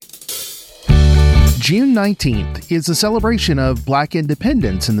June 19th is a celebration of Black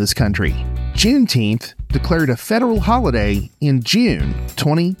independence in this country. Juneteenth declared a federal holiday in June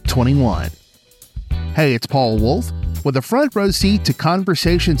 2021. Hey, it's Paul Wolf with a front row seat to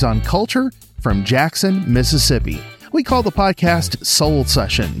conversations on culture from Jackson, Mississippi. We call the podcast Soul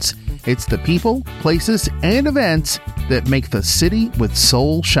Sessions. It's the people, places, and events that make the city with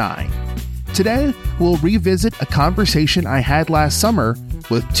soul shine. Today, we'll revisit a conversation I had last summer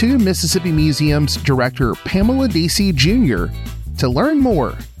with two Mississippi Museums director Pamela D.C. Junior to learn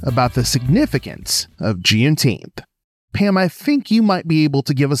more about the significance of Juneteenth. Pam, I think you might be able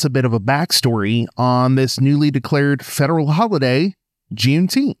to give us a bit of a backstory on this newly declared federal holiday,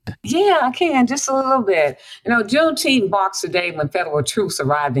 Juneteenth. Yeah, I can, just a little bit. Juneteenth marks the day when federal troops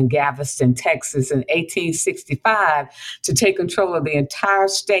arrived in Galveston, Texas in 1865 to take control of the entire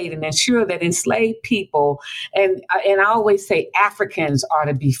state and ensure that enslaved people, and I always say Africans, are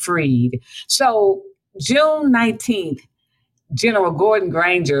to be freed. So June 19th, General Gordon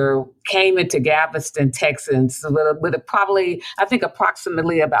Granger came into Galveston, Texas with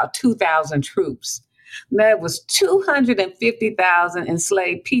approximately about 2,000 troops. There was 250,000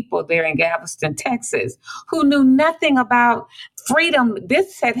 enslaved people there in Galveston, Texas, who knew nothing about freedom.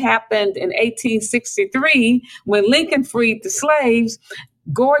 This had happened in 1863 when Lincoln freed the slaves.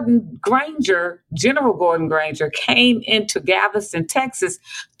 General Gordon Granger, came into Galveston, Texas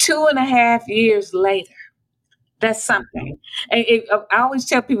 2.5 years later. That's something. And I always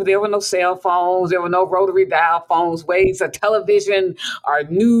tell people there were no cell phones, there were no rotary dial phones, waves of television or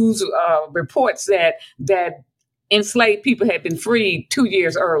news reports that enslaved people had been freed 2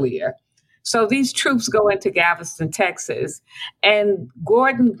 years earlier. So these troops go into Galveston, Texas, and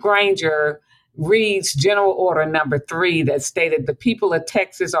Gordon Granger reads General Order Number 3 that stated the people of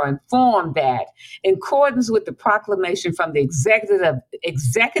Texas are informed that, in accordance with the proclamation from the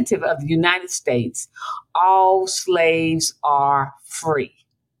executive of the United States, all slaves are free.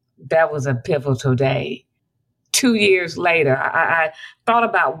 That was a pivotal day. 2 years later, I thought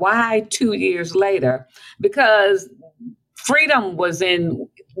about why 2 years later, because freedom was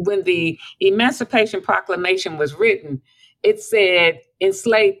when the Emancipation Proclamation was written, it said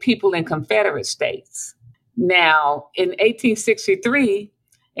enslaved people in Confederate states. Now, in 1863,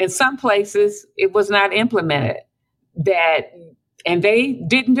 in some places, it was not implemented, and they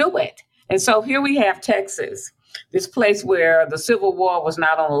didn't do it. And so here we have Texas, this place where the Civil War was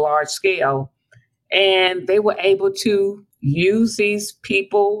not on a large scale, and they were able to use these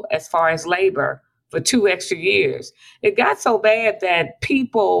people as far as labor for 2 extra years. It got so bad that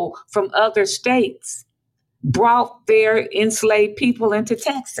people from other states brought their enslaved people into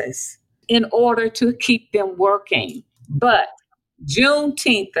Texas in order to keep them working. But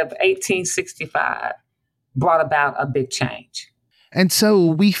Juneteenth of 1865 brought about a big change. And so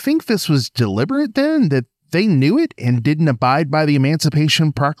we think this was deliberate then, that they knew it and didn't abide by the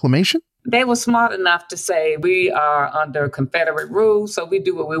Emancipation Proclamation? They were smart enough to say, we are under Confederate rule, so we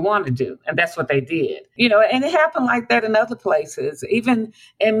do what we want to do. And that's what they did. And it happened like that in other places. Even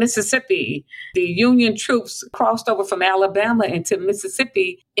in Mississippi, the Union troops crossed over from Alabama into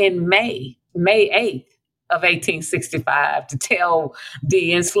Mississippi in May 8th of 1865 to tell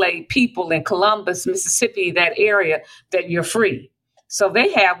the enslaved people in Columbus, Mississippi, that area, that you're free. So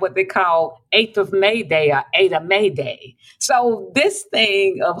they have what they call 8th of May Day or 8th of May Day. So this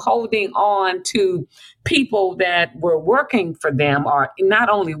thing of holding on to people that were working for them, or not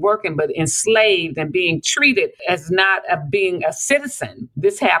only working, but enslaved and being treated as not being a citizen.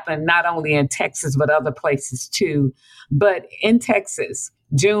 This happened not only in Texas, but other places too. But in Texas,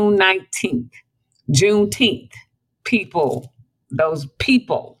 June 19th, Juneteenth, those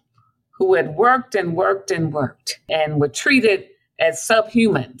people who had worked and worked and worked and were treated as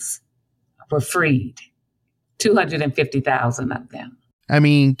subhumans, were freed. 250,000 of them. I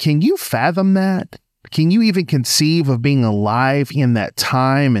mean, can you fathom that? Can you even conceive of being alive in that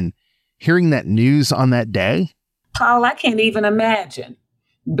time and hearing that news on that day? Paul, I can't even imagine,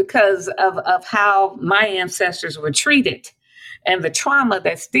 because of how my ancestors were treated and the trauma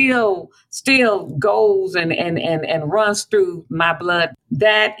that still goes and runs through my blood.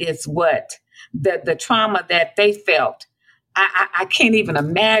 That is what the trauma that they felt. I can't even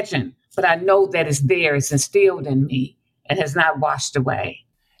imagine, but I know that it's there. It's instilled in me and has not washed away.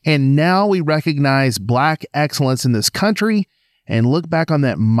 And now we recognize Black excellence in this country and look back on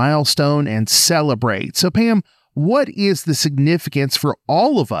that milestone and celebrate. So, Pam, what is the significance for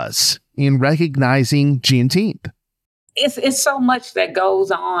all of us in recognizing Juneteenth? It's so much that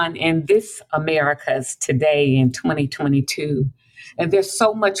goes on in this America's today in 2022. And there's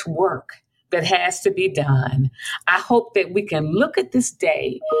so much work that has to be done. I hope that we can look at this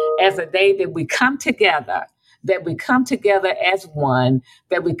day as a day that we come together, as one,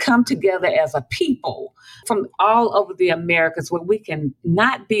 that we come together as a people from all over the Americas, where we can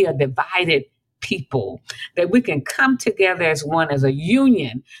not be a divided people, that we can come together as one, as a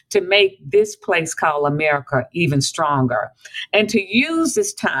union, to make this place called America even stronger, and to use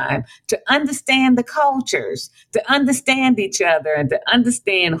this time to understand the cultures, to understand each other, and to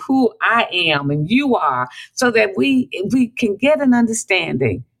understand who I am and you are, so that we can get an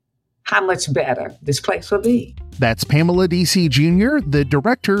understanding how much better this place will be. That's Pamela D.C. Junior, the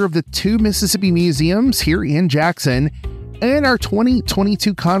director of the 2 Mississippi museums here in Jackson, and our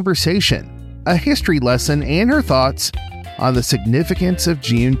 2022 conversation, a history lesson, and her thoughts on the significance of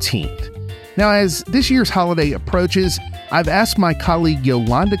Juneteenth. Now, as this year's holiday approaches, I've asked my colleague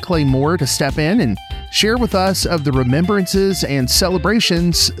Yolanda Claymore to step in and share with us of the remembrances and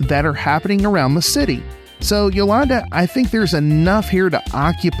celebrations that are happening around the city. So, Yolanda, I think there's enough here to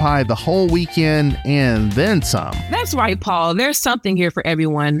occupy the whole weekend and then some. That's right, Paul. There's something here for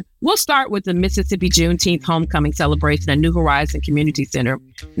everyone. We'll start with the Mississippi Juneteenth Homecoming Celebration at New Horizon Community Center.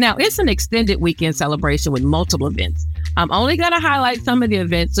 Now, it's an extended weekend celebration with multiple events. I'm only going to highlight some of the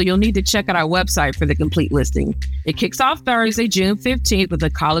events, so you'll need to check out our website for the complete listing. It kicks off Thursday, June 15th, with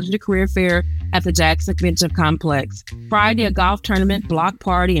a college and career fair at the Jackson Convention Complex. Friday, a golf tournament, block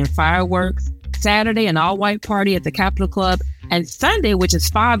party, and fireworks. Saturday, an all-white party at the Capitol Club. And Sunday, which is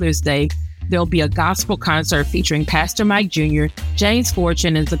Father's Day, there'll be a gospel concert featuring Pastor Mike Jr., James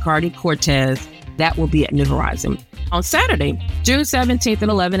Fortune, and Zaccardi Cortez. That will be at New Horizon. On Saturday, June 17th at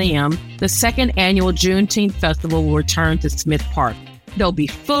 11 a.m., the second annual Juneteenth Festival will return to Smith Park. There'll be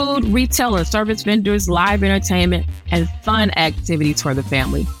food, retail and service vendors, live entertainment, and fun activities for the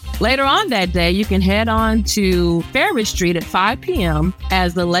family. Later on that day, you can head on to Ferris Street at 5 p.m.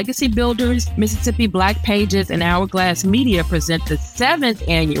 as the Legacy Builders, Mississippi Black Pages, and Hourglass Media present the 7th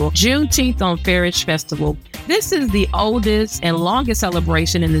annual Juneteenth on Ferris Festival. This is the oldest and longest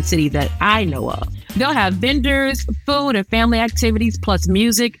celebration in the city that I know of. They'll have vendors, food, and family activities, plus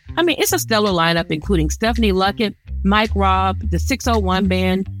music. It's a stellar lineup, including Stephanie Luckett, Mike Robb, the 601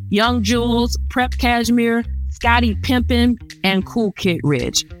 Band, Young Jules, Prep Cashmere, Scotty Pimpin', and Cool Kid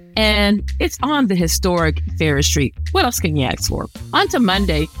Ridge. And it's on the historic Ferris Street. What else can you ask for? On to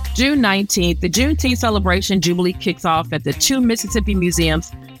Monday, June 19th, the Juneteenth Celebration Jubilee kicks off at the 2 Mississippi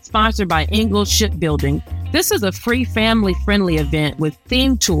museums, sponsored by Ingalls Shipbuilding. This is a free family-friendly event with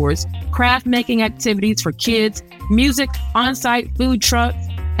themed tours, craft-making activities for kids, music, on-site food trucks,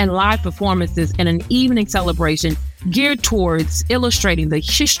 and live performances, and an evening celebration geared towards illustrating the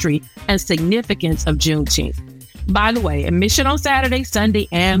history and significance of Juneteenth. By the way, admission on Saturday, Sunday,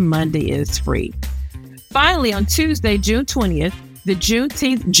 and Monday is free. Finally, on Tuesday, June 20th, the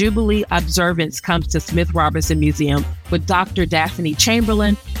Juneteenth Jubilee observance comes to Smith Robertson Museum with Dr. Daphne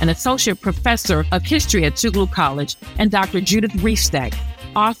Chamberlain, an associate professor of history at Tougaloo College, and Dr. Judith Riefstack,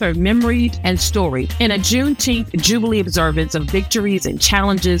 author of Memory and Story, in a Juneteenth Jubilee observance of victories and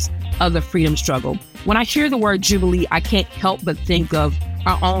challenges of the freedom struggle. When I hear the word Jubilee, I can't help but think of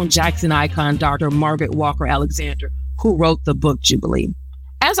our own Jackson icon, Dr. Margaret Walker Alexander, who wrote the book Jubilee.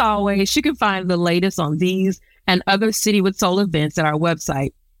 As always, you can find the latest on these and other City with Soul events at our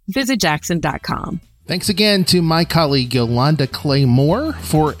website, visitjackson.com. Thanks again to my colleague Yolanda Claymore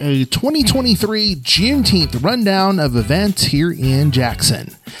for a 2023 Juneteenth rundown of events here in Jackson.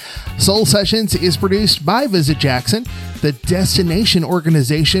 Soul Sessions is produced by Visit Jackson, the destination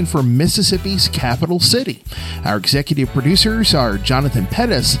organization for Mississippi's capital city. Our executive producers are Jonathan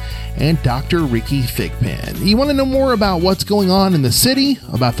Pettis and Dr. Ricky Thigpen. You want to know more about what's going on in the city,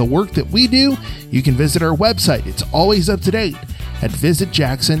 about the work that we do, you can visit our website. It's always up to date at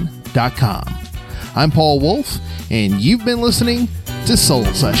visitjackson.com. I'm Paul Wolf, and you've been listening to Soul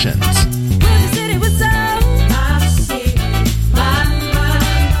Sessions.